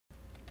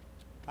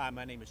Hi,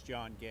 my name is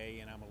John Gay,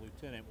 and I'm a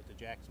lieutenant with the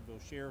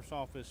Jacksonville Sheriff's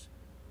Office.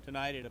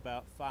 Tonight at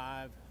about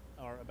 5,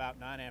 or about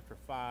 9 after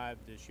 5,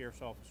 the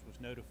Sheriff's Office was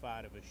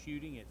notified of a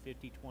shooting at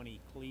 5020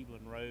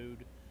 Cleveland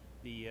Road,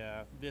 the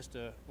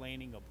Vista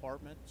Landing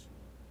Apartments.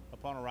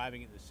 Upon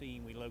arriving at the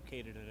scene, we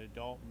located an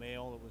adult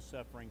male that was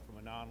suffering from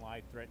a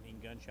non-life-threatening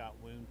gunshot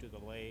wound to the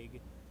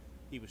leg.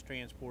 He was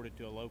transported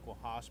to a local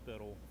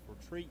hospital for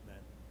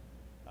treatment.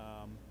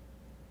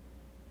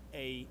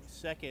 A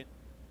second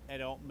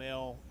adult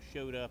male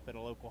showed up at a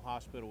local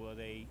hospital with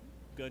a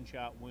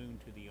gunshot wound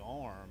to the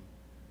arm,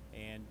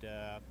 and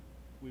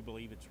we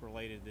believe it's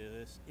related to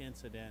this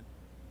incident.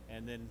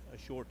 And then a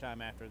short time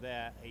after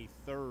that, a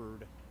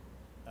third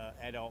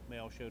adult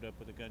male showed up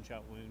with a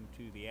gunshot wound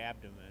to the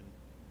abdomen.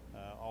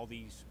 All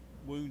these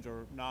wounds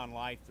are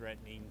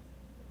non-life-threatening.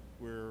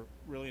 We're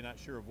really not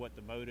sure of what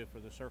the motive or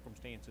the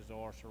circumstances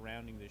are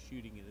surrounding the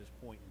shooting at this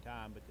point in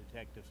time, but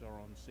detectives are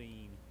on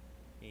scene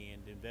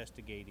and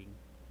investigating.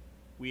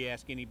 We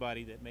ask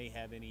anybody that may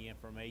have any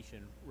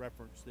information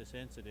reference this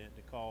incident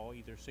to call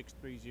either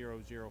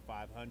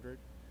 630-0500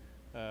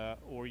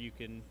 or you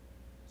can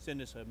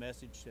send us a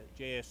message at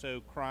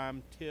JSO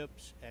crime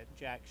tips at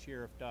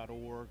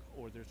jacksheriff.org,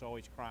 or there's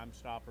always Crime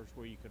Stoppers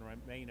where you can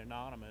remain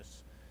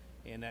anonymous,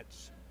 and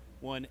that's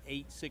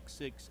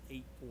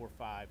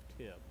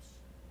 1-866-845-TIPS.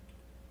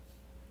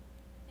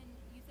 And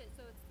you said,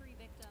 so it's 3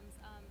 victims,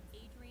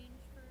 age range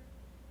for?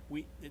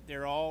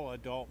 They're all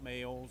adult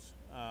males.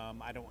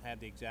 I don't have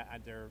the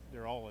exact,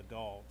 they're all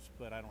adults,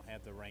 but I don't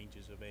have the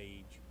ranges of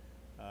age.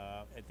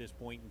 At this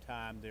point in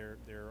time,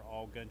 they're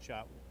all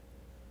gunshot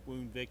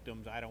wound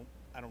victims. I don't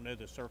know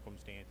the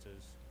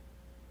circumstances.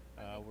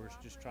 We're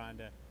just trying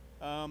to,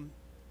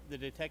 the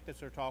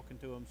detectives are talking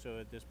to them, so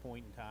at this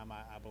point in time,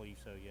 I believe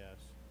so,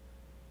 yes.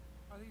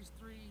 Are these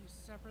 3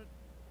 separate,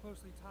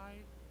 closely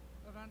tied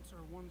events,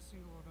 or one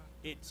single event?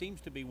 It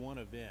seems to be one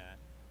event,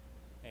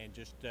 and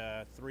just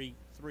three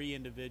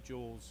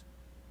individuals,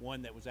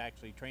 one that was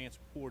actually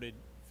transported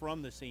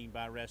from the scene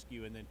by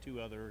rescue, and then 2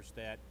 others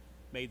that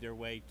made their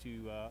way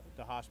to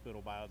the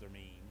hospital by other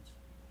means.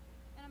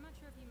 And I'm not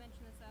sure if you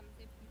mentioned this,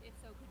 if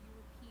so, could you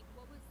repeat,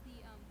 what was the,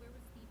 where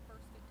was the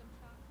first victim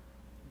shot?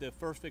 The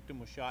first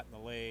victim was shot in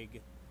the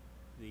leg,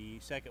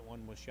 the second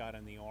one was shot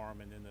in the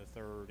arm, and then the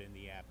third in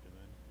the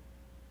abdomen.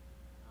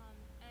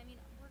 And I mean,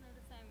 we're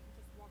noticing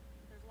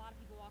there's a lot of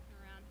people walking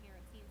around here.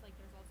 It seems like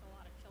there's also a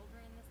lot of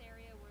children in this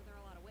area. Were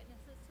there a lot of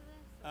witnesses to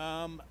this?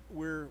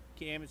 We're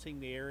canvassing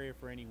the area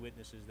for any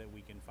witnesses that we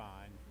can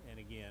find. And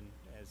again,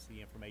 as the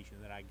information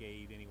that I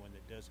gave, anyone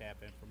that does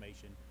have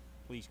information,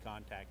 please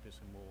contact us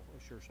and we'll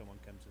assure someone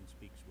comes and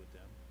speaks with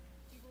them.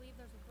 Do you believe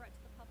there's a threat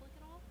to the public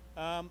at all?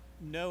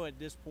 No, at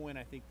this point,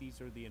 I think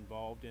these are the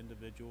involved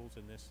individuals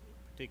in this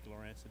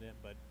particular incident,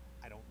 but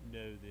I don't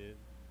know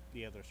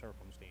the other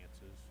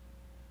circumstances.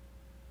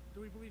 Do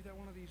we believe that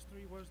one of these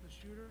 3 was the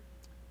shooter?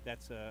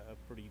 That's a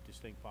pretty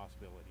distinct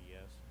possibility,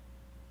 yes.